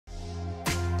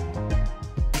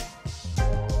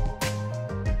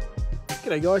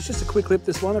G'day guys, just a quick clip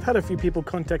this one. I've had a few people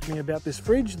contact me about this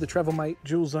fridge, the TravelMate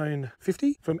Dual Zone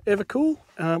 50 from EvaKool.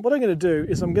 What I'm going to do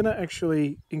is I'm going to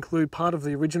actually include part of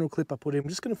the original clip I put in. I'm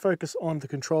just going to focus on the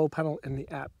control panel and the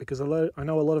app because I know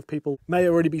a lot of people may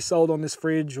already be sold on this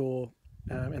fridge or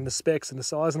and the specs and the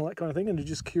size and all that kind of thing, and are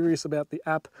just curious about the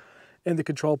app and the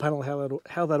control panel,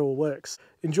 how that all works.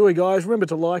 Enjoy guys, remember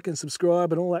to like and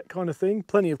subscribe and all that kind of thing.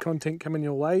 Plenty of content coming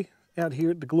your way. Out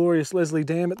here at the glorious Leslie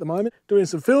Dam at the moment, doing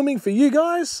some filming for you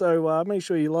guys, so make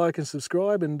sure you like and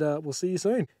subscribe, and we'll see you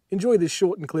soon. Enjoy this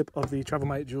shortened clip of the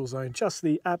TravelMate Dual Zone, just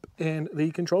the app and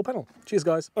the control panel. Cheers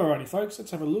guys. Alrighty folks,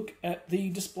 let's have a look at the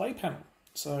display panel.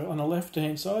 So on the left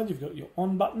hand side you've got your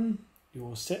on button,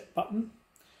 your set button,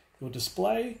 your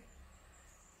display,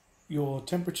 your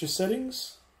temperature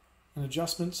settings and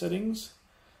adjustment settings,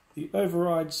 the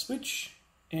override switch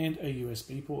and a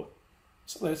USB port.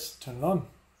 So let's turn it on.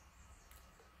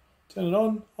 Turn it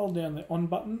on, hold down the on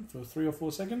button for 3 or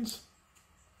 4 seconds.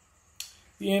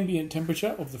 The ambient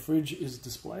temperature of the fridge is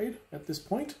displayed at this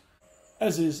point,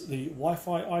 as is the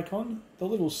Wi-Fi icon, the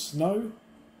little snow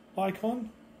icon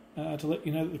to let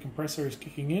you know that the compressor is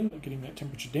kicking in, getting that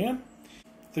temperature down.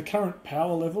 The current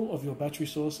power level of your battery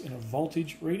source in a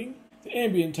voltage reading. The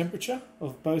ambient temperature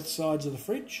of both sides of the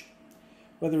fridge.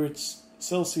 Whether it's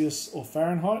Celsius or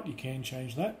Fahrenheit, you can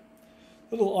change that.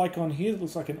 The little icon here that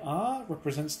looks like an R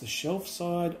represents the shelf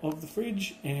side of the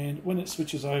fridge, and when it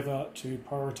switches over to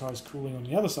prioritise cooling on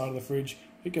the other side of the fridge,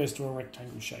 it goes to a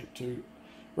rectangle shape to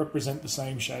represent the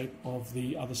same shape of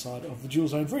the other side of the dual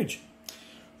zone fridge.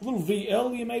 The little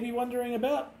VL you may be wondering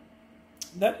about,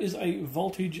 that is a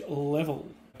voltage level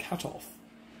cutoff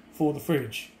for the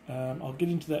fridge. I'll get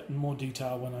into that in more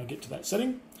detail when I get to that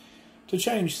setting. To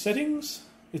change settings,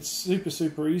 it's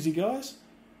super easy guys.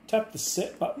 Tap the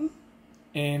set button,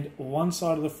 and one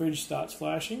side of the fridge starts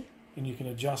flashing, and you can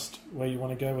adjust where you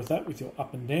want to go with that with your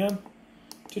up and down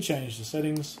to change the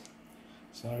settings.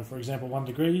 So for example 1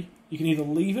 degree, you can either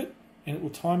leave it and it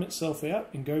will time itself out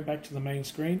and go back to the main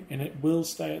screen and it will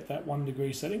stay at that 1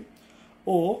 degree setting,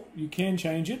 or you can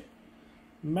change it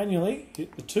manually,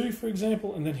 hit the 2 for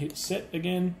example and then hit set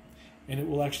again, and it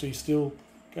will actually still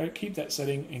keep that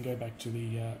setting and go back to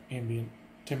the ambient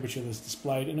temperature that's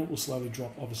displayed, and it will slowly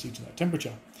drop obviously to that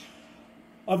temperature.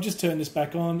 I've just turned this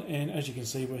back on, and as you can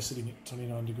see we're sitting at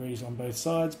 29 degrees on both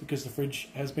sides because the fridge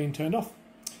has been turned off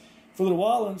for a little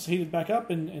while, and it's heated back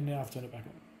up, and now I've turned it back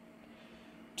on.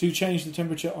 To change the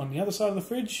temperature on the other side of the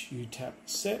fridge, you tap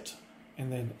set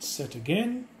and then set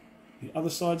again. The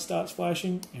other side starts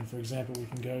flashing, and for example we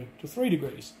can go to 3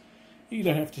 degrees. You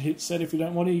don't have to hit set if you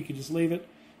don't want to, you can just leave it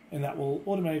and that will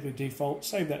automatically default,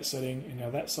 save that setting, and now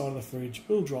that side of the fridge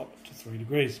will drop to 3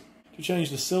 degrees. To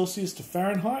change the Celsius to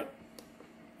Fahrenheit,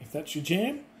 if that's your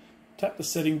jam, tap the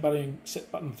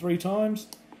set button 3 times,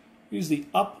 use the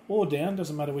up or down,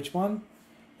 doesn't matter which one,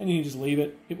 and you can just leave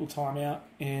it, it will time out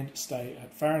and stay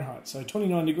at Fahrenheit. So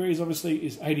 29 degrees obviously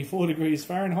is 84 degrees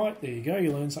Fahrenheit, there you go,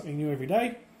 you learn something new every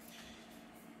day.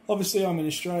 Obviously I'm in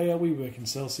Australia, we work in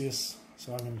Celsius,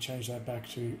 so I'm going to change that back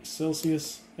to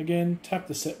Celsius. Again, tap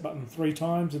the set button 3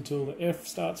 times until the F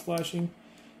starts flashing,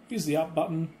 use the up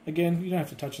button, again you don't have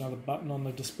to touch another button on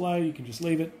the display, you can just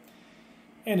leave it,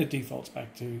 and it defaults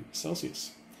back to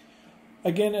Celsius.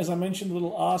 Again, as I mentioned, the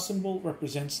little R symbol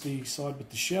represents the side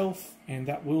with the shelf, and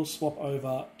that will swap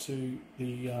over to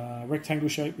the rectangle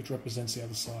shape, which represents the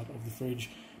other side of the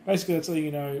fridge. Basically, that's letting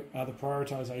you know the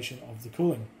prioritization of the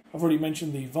cooling. I've already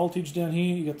mentioned the voltage down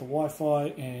here. You got the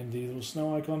Wi-Fi and the little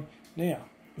snow icon. Now,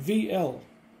 VL.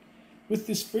 With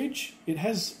this fridge, it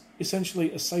has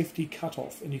essentially a safety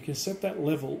cutoff, and you can set that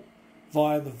level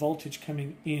via the voltage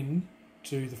coming in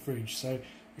to the fridge. So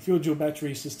if your dual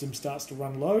battery system starts to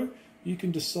run low, you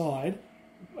can decide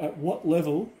at what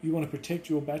level you want to protect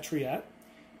your battery at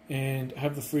and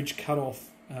have the fridge cut off.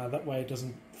 That way it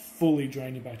doesn't fully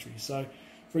drain your battery. So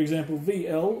for example,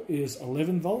 VL is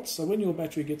 11 volts. So when your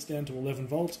battery gets down to 11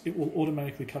 volts, it will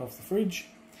automatically cut off the fridge.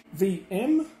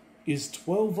 VM is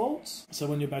 12 volts. So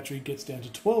when your battery gets down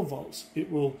to 12 volts,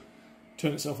 it will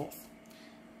turn itself off.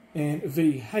 And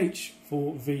VH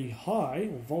for V high,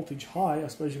 or voltage high, I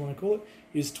suppose you want to call it,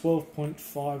 is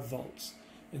 12.5 volts.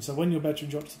 And so when your battery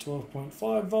drops to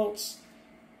 12.5 volts,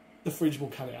 the fridge will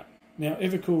cut out. Now,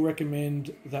 EvaKool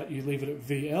recommend that you leave it at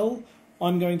VL.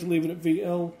 I'm going to leave it at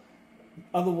VL.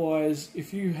 Otherwise,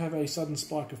 if you have a sudden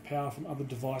spike of power from other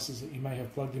devices that you may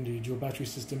have plugged into your dual battery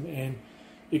system and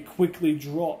it quickly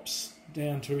drops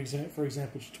down to, for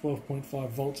example, to 12.5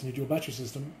 volts in your dual battery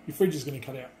system, your fridge is going to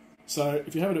cut out. So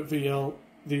if you have it at VL,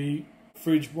 the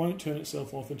fridge won't turn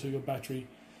itself off until your battery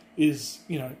is,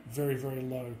 very, very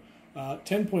low.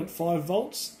 10.5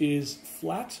 volts is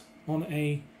flat on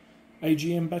a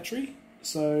AGM battery,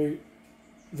 so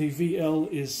the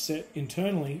VL is set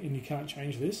internally, and you can't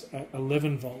change this, at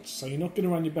 11 volts. So you're not going to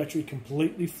run your battery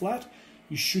completely flat.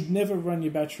 You should never run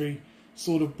your battery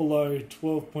sort of below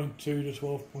 12.2 to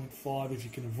 12.5 if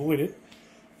you can avoid it.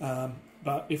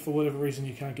 But if for whatever reason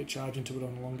you can't get charge into it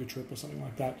on a longer trip or something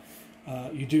like that,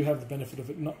 you do have the benefit of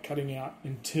it not cutting out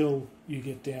until you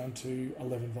get down to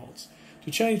 11 volts.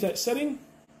 To change that setting,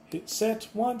 hit set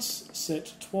once,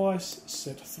 set twice,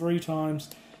 set 3 times,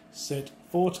 set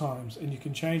 4 times, and you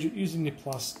can change it using the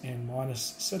plus and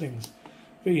minus settings.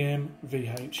 VM,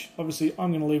 VH. Obviously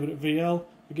I'm going to leave it at VL.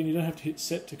 Again, you don't have to hit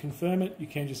set to confirm it, you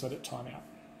can just let it time out.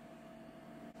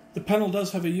 The panel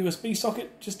does have a USB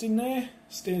socket just in there,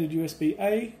 standard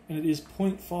USB-A, and it is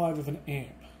 0.5 of an amp.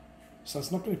 So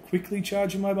it's not going to quickly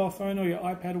charge your mobile phone or your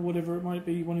iPad or whatever it might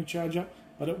be you want to charge up,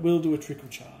 but it will do a trickle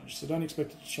charge. So don't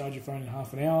expect it to charge your phone in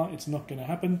half an hour, it's not going to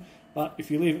happen, but if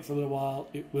you leave it for a little while,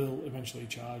 it will eventually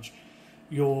charge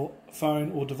your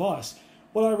phone or device.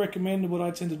 What I recommend and what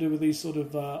I tend to do with these sort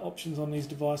of options on these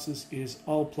devices is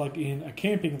I'll plug in a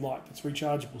camping light that's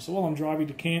rechargeable. So while I'm driving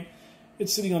to camp,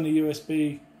 it's sitting on the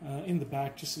USB in the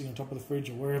back, just sitting on top of the fridge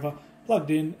or wherever,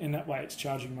 plugged in, and that way it's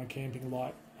charging my camping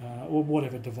light or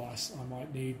whatever device I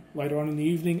might need later on in the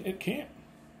evening at camp.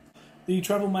 The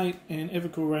TravelMate and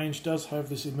EvaKool range does have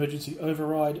this emergency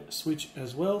override switch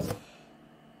as well.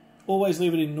 Always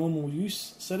leave it in normal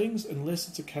use settings unless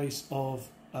it's a case of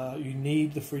you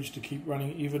need the fridge to keep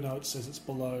running even though it says it's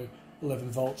below 11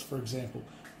 volts, for example.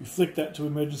 You flick that to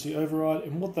emergency override,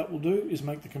 and what that will do is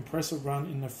make the compressor run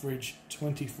in the fridge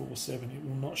 24/7. It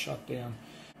will not shut down.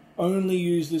 Only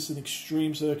use this in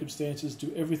extreme circumstances.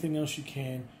 Do everything else you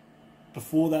can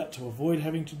before that to avoid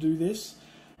having to do this.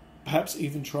 Perhaps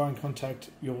even try and contact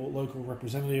your local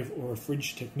representative or a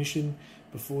fridge technician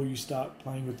before you start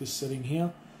playing with this setting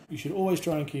here. You should always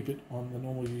try and keep it on the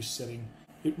normal use setting.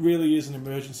 It really is an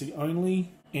emergency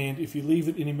only, and if you leave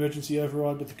it in emergency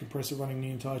override with the compressor running the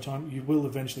entire time, you will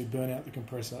eventually burn out the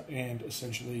compressor and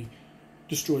essentially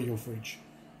destroy your fridge.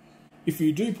 If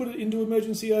you do put it into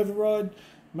emergency override,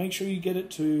 make sure you get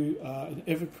it to an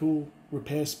EvaKool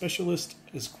repair specialist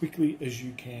as quickly as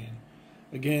you can.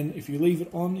 Again, if you leave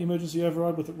it on emergency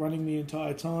override with it running the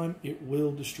entire time, it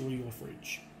will destroy your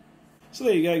fridge. So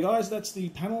there you go, guys. That's the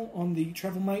panel on the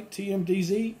TravelMate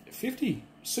TMDZ50.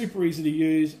 Super easy to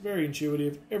use, very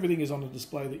intuitive. Everything is on the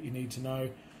display that you need to know,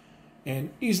 and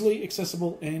easily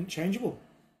accessible and changeable.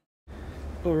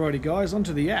 Alrighty, guys,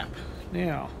 onto the app.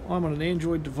 Now, I'm on an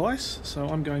Android device, so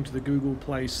I'm going to the Google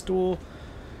Play Store,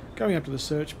 going up to the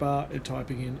search bar and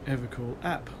typing in EvaKool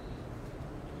App.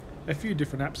 A few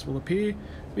different apps will appear.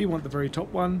 We want the very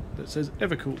top one that says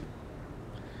EvaKool.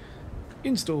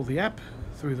 Install the app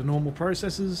through the normal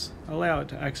processes, allow it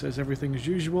to access everything as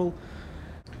usual.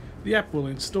 The app will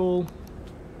install.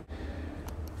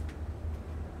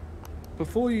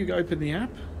 Before you open the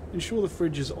app, ensure the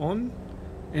fridge is on,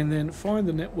 and then find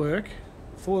the network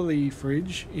for the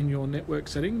fridge in your network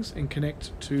settings and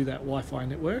connect to that Wi-Fi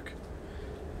network.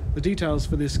 The details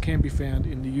for this can be found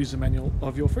in the user manual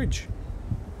of your fridge.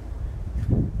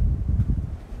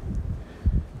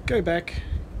 Go back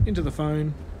into the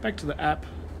phone, back to the app,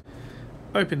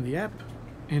 open the app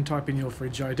and type in your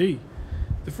fridge ID.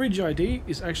 The fridge ID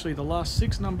is actually the last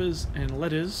 6 numbers and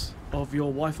letters of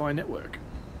your Wi-Fi network.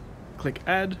 Click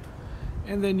Add,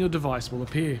 and then your device will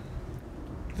appear.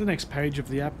 The next page of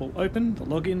the app will open, the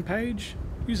login page,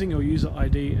 using your user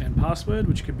ID and password,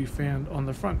 which can be found on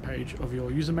the front page of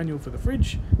your user manual for the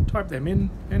fridge. Type them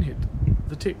in and hit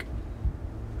the tick.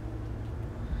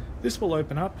 This will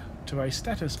open up to a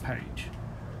status page,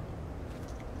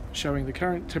 showing the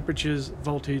current temperatures,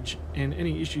 voltage, and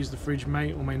any issues the fridge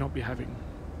may or may not be having.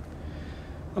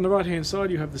 On the right hand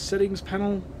side you have the settings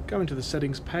panel. Go into the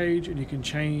settings page and you can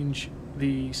change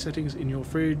the settings in your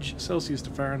fridge, Celsius to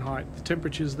Fahrenheit, the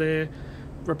temperatures there,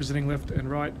 representing left and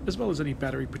right, as well as any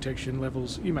battery protection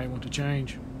levels you may want to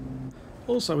change.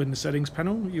 Also in the settings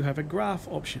panel you have a graph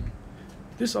option.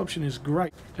 This option is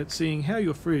great at seeing how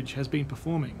your fridge has been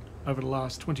performing over the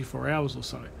last 24 hours or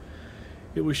so.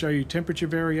 It will show you temperature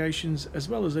variations as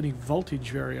well as any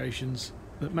voltage variations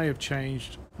that may have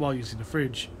changed while using the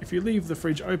fridge. If you leave the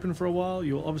fridge open for a while,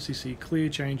 you'll obviously see clear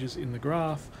changes in the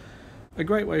graph. A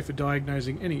great way for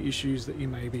diagnosing any issues that you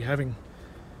may be having.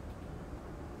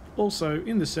 Also,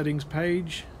 in the settings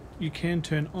page, you can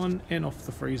turn on and off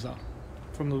the freezer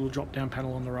from the little drop down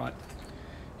panel on the right.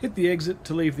 Hit the exit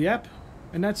to leave the app,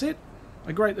 and that's it.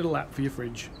 A great little app for your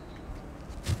fridge.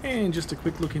 And just a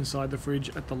quick look inside the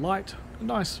fridge at the light, a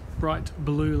nice bright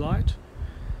blue light.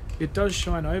 It does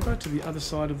shine over to the other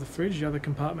side of the fridge, the other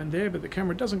compartment there, but the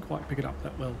camera doesn't quite pick it up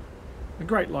that well. A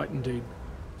great light indeed.